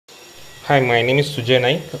Hi, my name is Sujay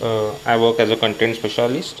Naik. I work as a content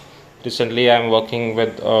specialist. Recently, I'm working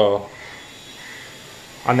with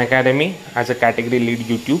an academy as a category lead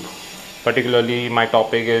YouTube. Particularly, my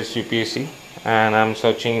topic is UPSC, and I'm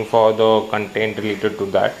searching for the content related to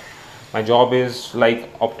that. My job is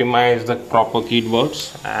like optimize the proper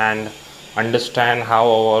keywords and understand how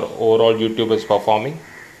our overall YouTube is performing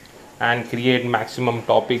and create maximum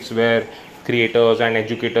topics where creators and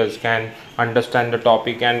educators can understand the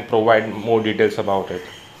topic and provide more details about it.